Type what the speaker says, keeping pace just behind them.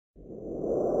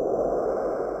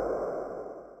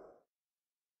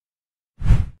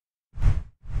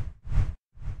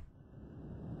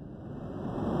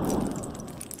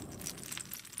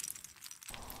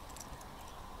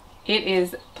It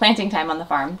is planting time on the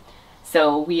farm.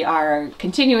 So we are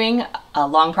continuing a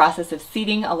long process of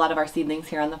seeding a lot of our seedlings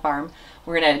here on the farm.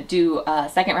 We're going to do a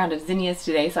second round of zinnias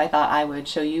today, so I thought I would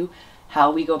show you how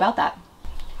we go about that.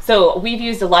 So we've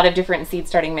used a lot of different seed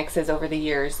starting mixes over the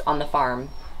years on the farm,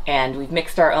 and we've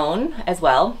mixed our own as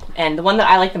well. And the one that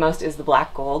I like the most is the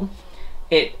black gold.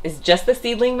 It is just the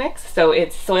seedling mix, so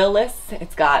it's soilless.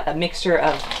 It's got a mixture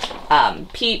of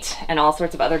peat and all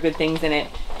sorts of other good things in it.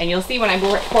 And you'll see when I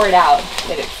pour it out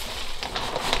that it's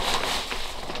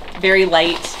very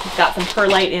light. It's got some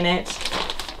perlite in it.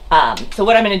 So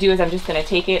what I'm going to do is I'm just going to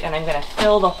take it and I'm going to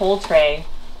fill the whole tray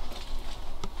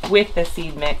with the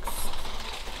seed mix.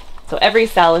 So every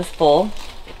cell is full.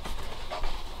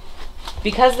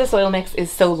 Because the soil mix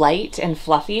is so light and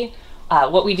fluffy,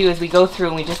 what we do is we go through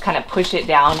and we just kind of push it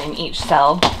down in each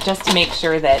cell just to make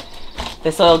sure that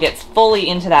the soil gets fully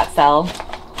into that cell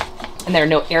and there are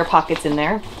no air pockets in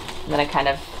there. And then I kind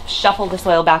of shuffle the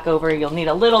soil back over. You'll need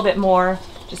a little bit more.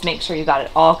 Just make sure you got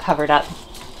it all covered up.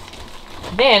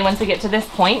 Then once we get to this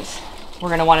point, we're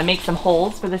going to want to make some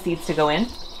holes for the seeds to go in,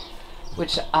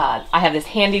 which I have this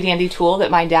handy dandy tool that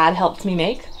my dad helped me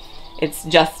make. It's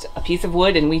just a piece of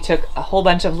wood, and we took a whole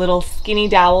bunch of little skinny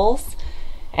dowels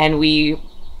and we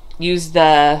used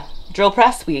the drill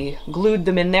press. We glued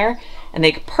them in there and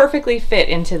they perfectly fit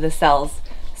into the cells.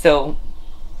 So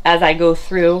as I go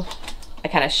through, I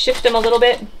kind of shift them a little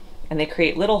bit and they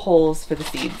create little holes for the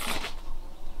seeds.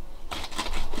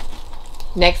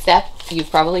 Next step,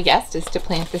 you've probably guessed, is to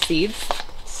plant the seeds.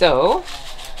 So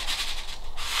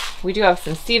we do have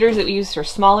some seeders that we use for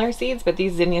smaller seeds, but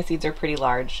these zinnia seeds are pretty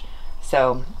large.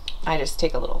 So I just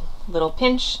take a little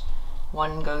pinch.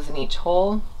 One goes in each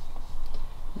hole.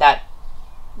 That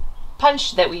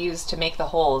punch that we use to make the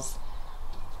holes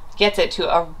gets it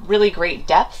to a really great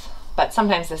depth, but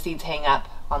sometimes the seeds hang up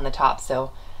on the top,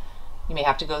 so you may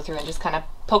have to go through and just kind of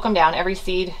poke them down. Every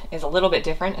seed is a little bit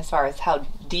different as far as how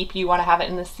deep you want to have it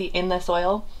in the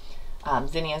soil.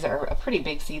 Zinnias are a pretty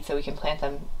big seed, so we can plant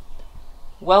them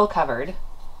well covered.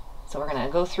 So we're going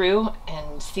to go through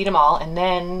and seed them all, and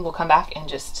then we'll come back and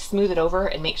just smooth it over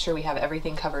and make sure we have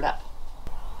everything covered up.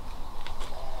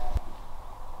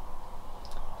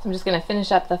 So I'm just going to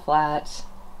finish up the flat,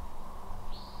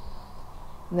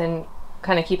 and then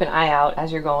kind of keep an eye out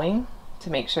as you're going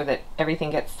to make sure that everything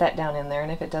gets set down in there,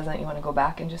 and if it doesn't, you want to go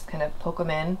back and just kind of poke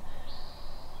them in,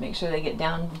 make sure they get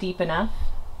down deep enough.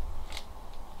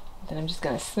 Then I'm just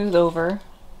going to smooth over,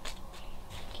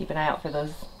 keep an eye out for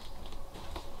those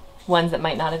ones that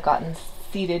might not have gotten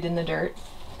seeded in the dirt.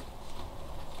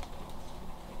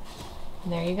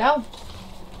 And there you go.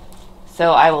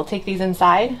 So I will take these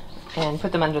inside and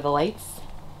put them under the lights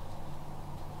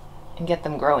and get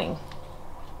them growing.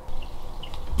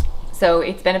 So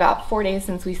it's been about 4 days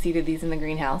since we seeded these in the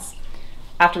greenhouse.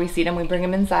 After we seed them, we bring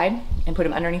them inside and put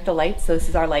them underneath the lights. So this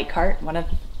is our light cart, one of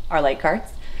our light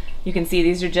carts. You can see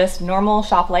these are just normal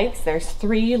shop lights. There's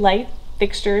 3 light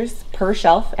fixtures per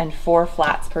shelf and 4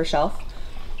 flats per shelf.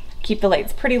 Keep the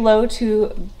lights pretty low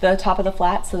to the top of the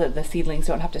flat so that the seedlings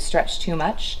don't have to stretch too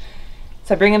much.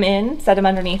 So I bring them in, set them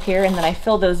underneath here, and then I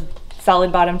fill those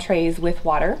solid bottom trays with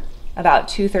water about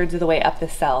 2/3 of the way up the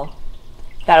cell.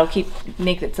 That'll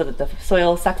make it so that the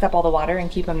soil sucks up all the water and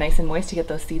keep them nice and moist to get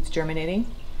those seeds germinating.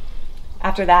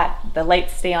 After that, the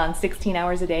lights stay on 16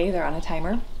 hours a day. They're on a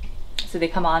timer. So they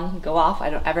come on, go off. I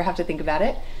don't ever have to think about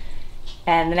it.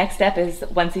 And the next step is,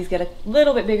 once these get a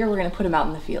little bit bigger, we're going to put them out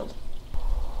in the field.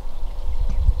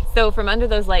 So from under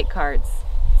those light carts,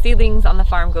 seedlings on the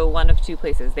farm go one of 2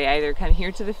 places. They either come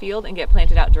here to the field and get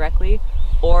planted out directly,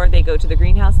 or they go to the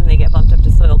greenhouse and they get bumped up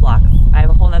to soil blocks. I have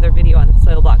a whole nother video on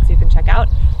soil blocks you can check out,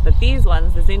 but these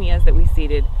ones, the zinnias that we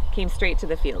seeded, came straight to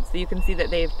the field. So you can see that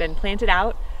they've been planted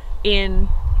out in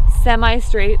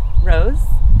semi-straight rows.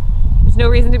 There's no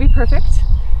reason to be perfect.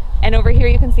 And over here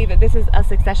you can see that this is a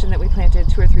succession that we planted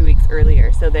 2 or 3 weeks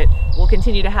earlier, so that we'll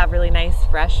continue to have really nice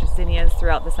fresh zinnias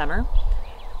throughout the summer.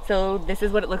 So this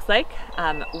is what it looks like.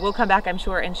 We'll come back, I'm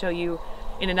sure, and show you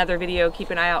in another video. Keep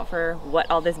an eye out for what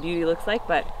all this beauty looks like,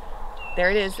 but there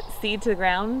it is, seed to the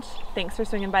ground. Thanks for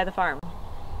swinging by the farm.